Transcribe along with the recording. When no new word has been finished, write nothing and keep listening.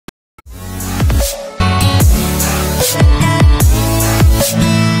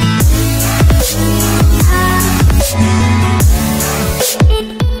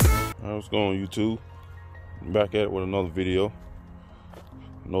on, YouTube? Back at it with another video.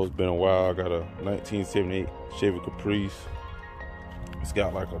 I know it's been a while. I got a 1978 Chevy Caprice. It's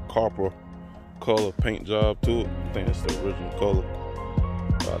got like a copper color paint job to it. I think that's the original color.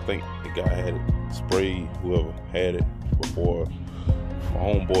 But I think the guy had it sprayed, whoever had it before. My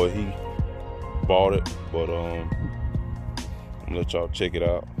homeboy, he bought it, but I'm gonna let y'all check it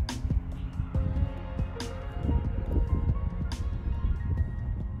out.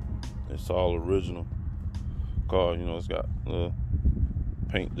 It's all original car, you know. It's got a little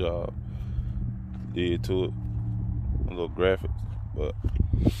paint job did to it, a little graphics, but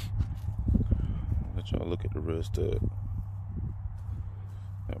let y'all look at the rest of it.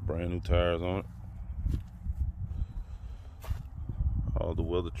 Got brand new tires on it, all the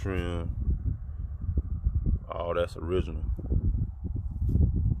weather trim, all that's original,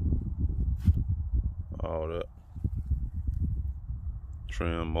 all that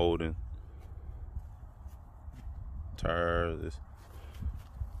trim, molding, tires, it's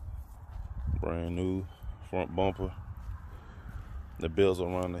brand new, front bumper, the bells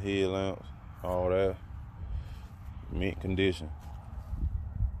around the headlamps, all that mint condition.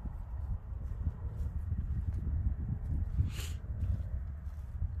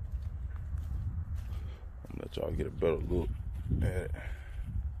 I'm gonna let y'all get a better look at it.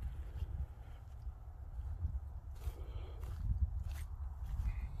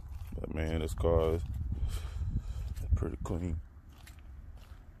 But man, this car is pretty clean.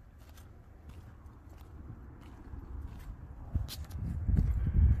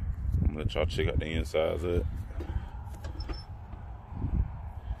 I'm gonna let y'all check out the insides of it.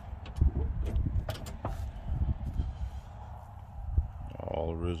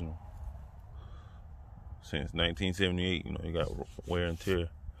 All original. Since 1978, you know, you got wear and tear,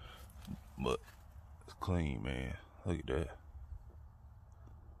 but it's clean, man. Look at that.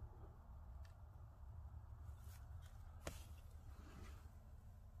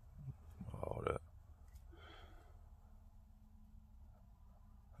 All that.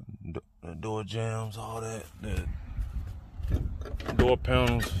 The door jams, all that. The door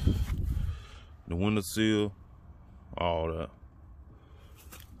panels, the window sill, all that.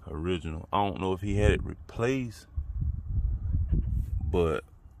 Original. I don't know if he had it replaced, but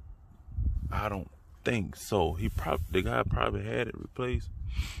I don't think so. The guy probably had it replaced,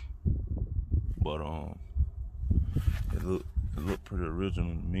 but it looked pretty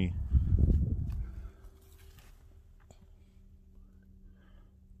original to me.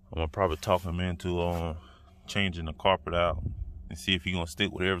 I'm gonna probably talk him into changing the carpet out and see if he's gonna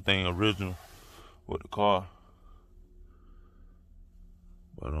stick with everything original with the car.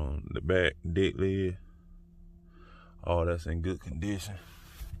 But on the back deck lid, all that's in good condition.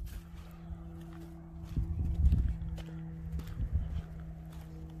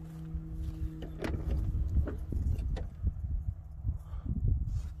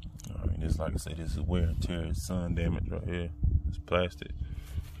 All right, this, like I said, this is wear and tear. It's sun damage right here. It's plastic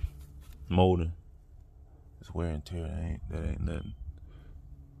molding. It's wear and tear. That ain't nothing.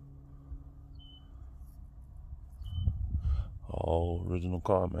 All original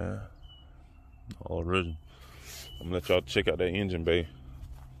car, man. All original. I'm gonna let y'all check out that engine bay.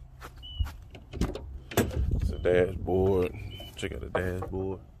 It's a dashboard. Check out the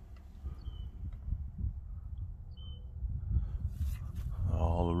dashboard.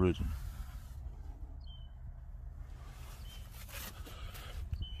 All original.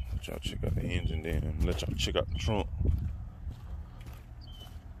 Let y'all check out the engine, then let y'all check out the trunk.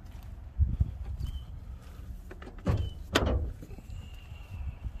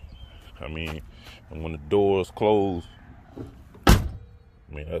 I mean, and when the doors close, I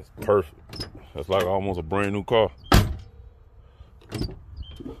mean, that's perfect. That's like almost a brand new car. Alright,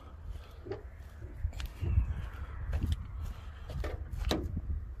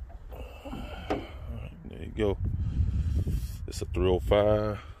 there you go. It's a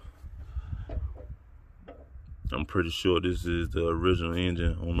 305. I'm pretty sure this is the original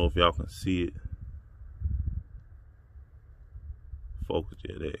engine. I don't know if y'all can see it. Focus,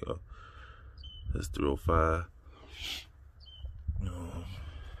 yeah, there you go. That's 305.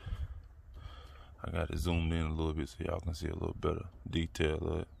 I got it zoomed in a little bit so y'all can see a little better detail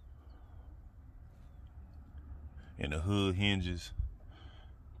of it. And the hood hinges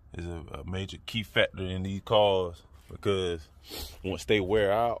is a major key factor in these cars, because once they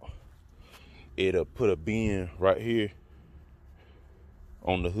wear out, it'll put a bend right here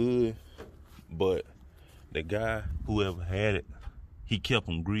on the hood. But the guy, whoever had it, he kept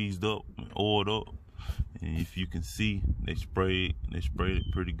them greased up and oiled up, and if you can see, they sprayed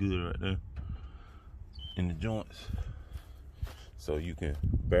it pretty good right there in the joints. So you can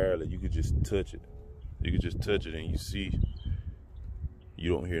barely, you could just touch it. You could just touch it and you see,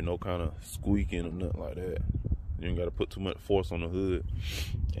 you don't hear no kind of squeaking or nothing like that. You ain't got to put too much force on the hood,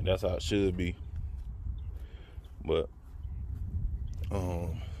 and that's how it should be. But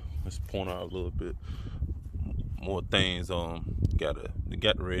let's point out a little bit more things. Got the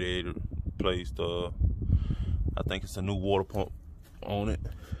radiator replaced. I think it's a new water pump on it.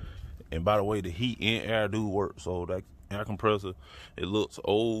 And by the way, the heat and air do work. So that air compressor, it looks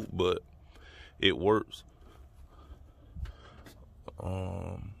old, but it works.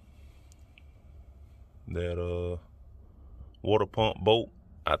 That water pump bolt,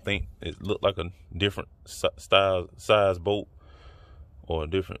 I think it looked like a different size bolt, or a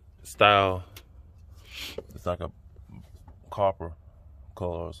different style. It's like a copper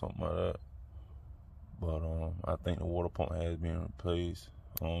color or something like that. But I think the water pump has been replaced.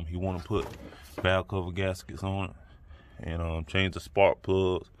 He want to put valve cover gaskets on it, and change the spark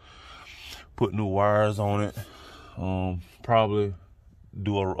plugs, put new wires on it. Probably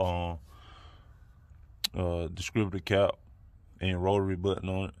do a distributor cap and rotary button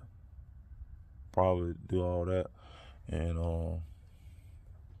on it. Probably do all that. And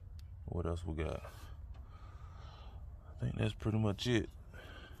what else we got? I think that's pretty much it.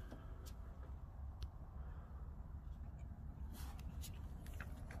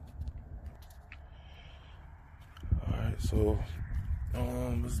 Alright, so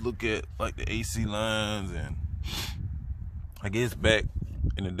let's look at like the AC lines. And I guess back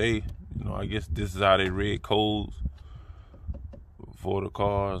in the day, you know, I guess this is how they read codes for the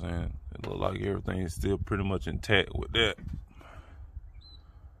cars, and it looked like everything is still pretty much intact with that.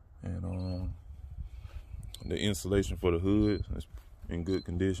 And the insulation for the hood is in good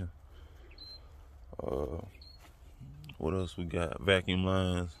condition. What else we got? Vacuum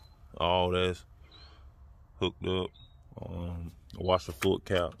lines, all that's hooked up. Washer foot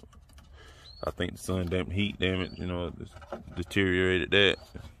cap, I think the sun heat damage, you know, deteriorated that.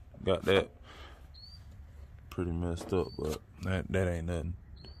 Got that pretty messed up, but that ain't nothing.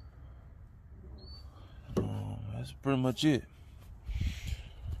 That's pretty much it.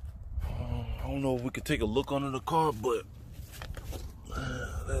 I don't know if we could take a look under the car, but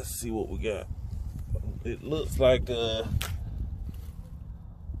let's see what we got. It looks like I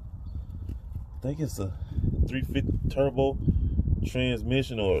think it's a 350 turbo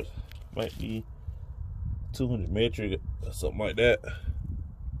transmission, or it might be 200 metric or something like that.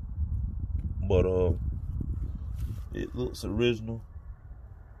 But it looks original.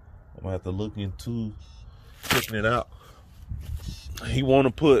 I'm gonna have to look into checking it out. He want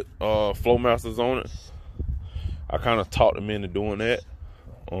to put flow masters on it. I kind of talked him into doing that.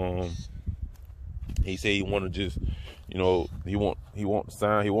 He said he want to just, you know, he want the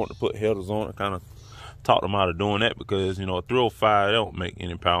sound. He want to put headers on it. Kind of talked him out of doing that, because, you know, a 305, they don't make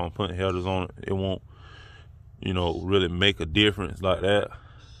any power in putting headers on it. It won't, you know, really make a difference like that.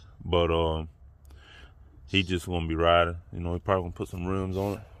 But he just gonna be riding. You know, he probably gonna put some rims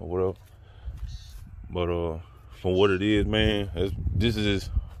on it or whatever. But for what it is, man, this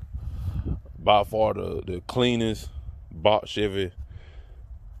is by far the cleanest box Chevy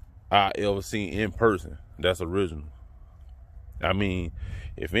I ever seen in person. That's original. I mean,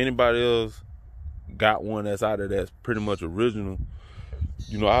 if anybody else got one that's out there that's pretty much original,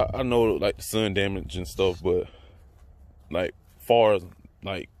 you know, I know like the sun damage and stuff, but like far as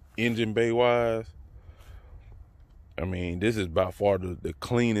like engine bay wise, I mean, this is by far the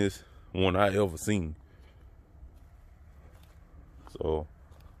cleanest one I ever seen. So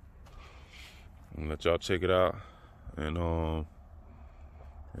I'm gonna let y'all check it out, and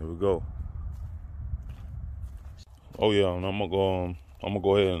here we go. Oh yeah, and I'm gonna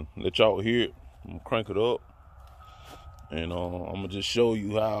go ahead and let y'all hear it. I'm gonna crank it up, and I'm gonna just show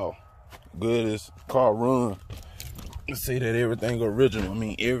you how good this car run. Let's say that everything original. I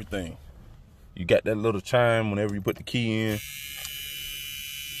mean, everything. You got that little chime whenever you put the key in.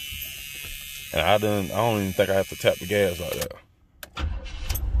 And I don't even think I have to tap the gas like that.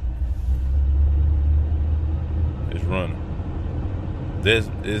 It's running.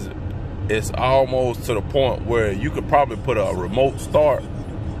 It's almost to the point where you could probably put a remote start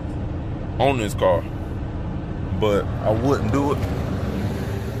on this car, but I wouldn't do it.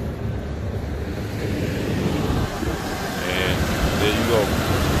 And there you go.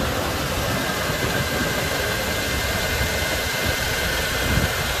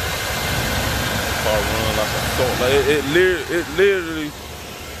 Car run like a saw. Like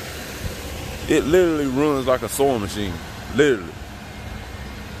it literally runs like a sewing machine. Literally.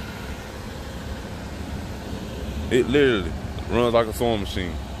 It literally runs like a sewing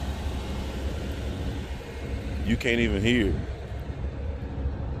machine. You can't even hear it.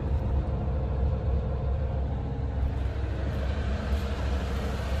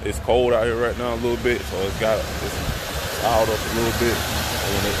 it's cold out here right now a little bit, so it's out up a little bit.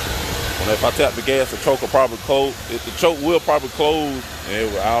 And if I tap the gas, the choke will probably close. The choke will probably close and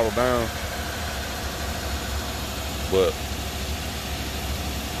it will idle down. But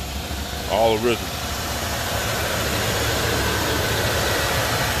all original.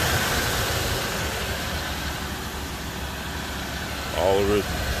 All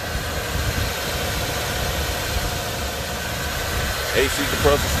original. AC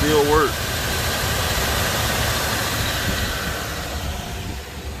compressor still works.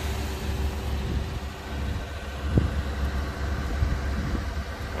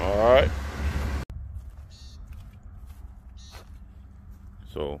 All right.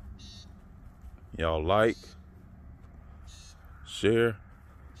 So y'all like, share,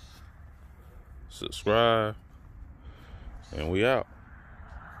 subscribe, and we out.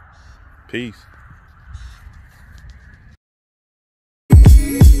 Peace.